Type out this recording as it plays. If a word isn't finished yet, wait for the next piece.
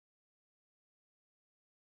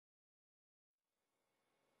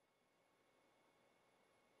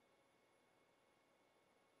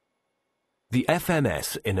The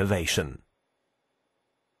FMS innovation.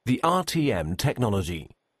 The RTM technology.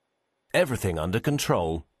 Everything under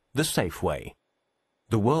control, the safe way.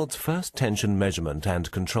 The world's first tension measurement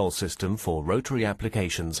and control system for rotary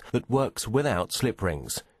applications that works without slip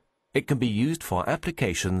rings. It can be used for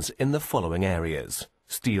applications in the following areas: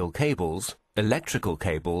 steel cables, electrical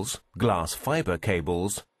cables, glass fiber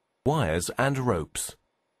cables, wires and ropes.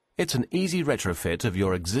 It's an easy retrofit of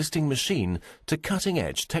your existing machine to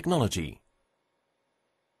cutting-edge technology.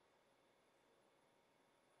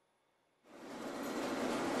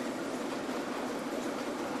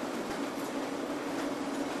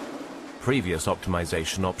 Previous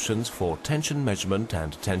optimization options for tension measurement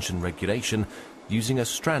and tension regulation using a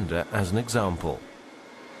strander as an example.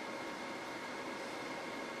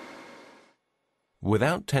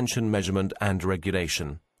 Without tension measurement and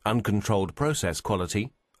regulation, uncontrolled process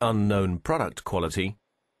quality, unknown product quality,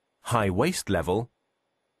 high waste level,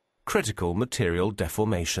 critical material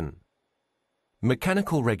deformation.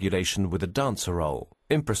 Mechanical regulation with a dancer roll,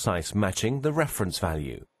 imprecise matching the reference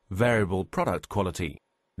value, variable product quality,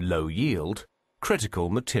 low yield, critical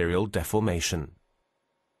material deformation.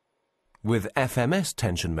 With FMS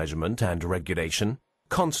tension measurement and regulation,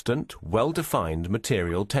 constant, well-defined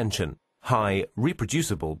material tension, high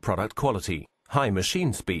reproducible product quality, high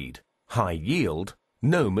machine speed, high yield,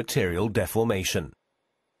 no material deformation.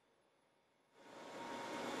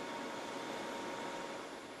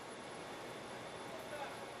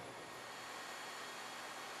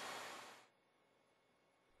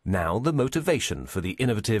 Now the motivation for the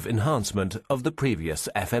innovative enhancement of the previous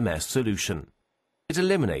FMS solution. It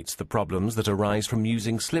eliminates the problems that arise from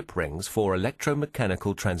using slip rings for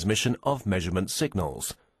electromechanical transmission of measurement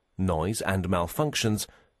signals, noise and malfunctions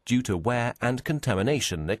due to wear and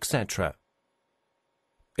contamination, etc.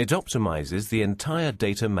 It optimizes the entire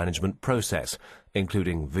data management process,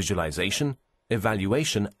 including visualization,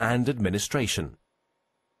 evaluation and administration.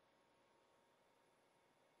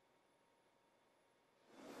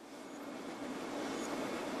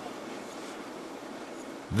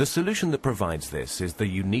 The solution that provides this is the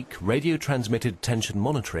unique radio-transmitted tension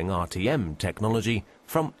monitoring RTM technology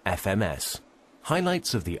from FMS.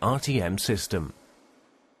 Highlights of the RTM system: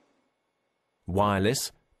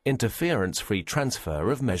 wireless, interference-free transfer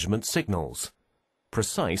of measurement signals,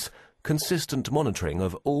 precise, consistent monitoring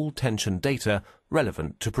of all tension data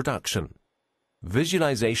relevant to production,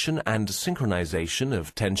 visualization and synchronization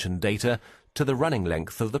of tension data to the running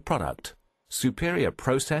length of the product, superior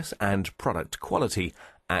process and product quality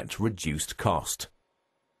at reduced cost.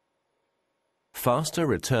 Faster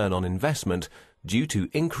return on investment due to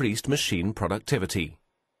increased machine productivity.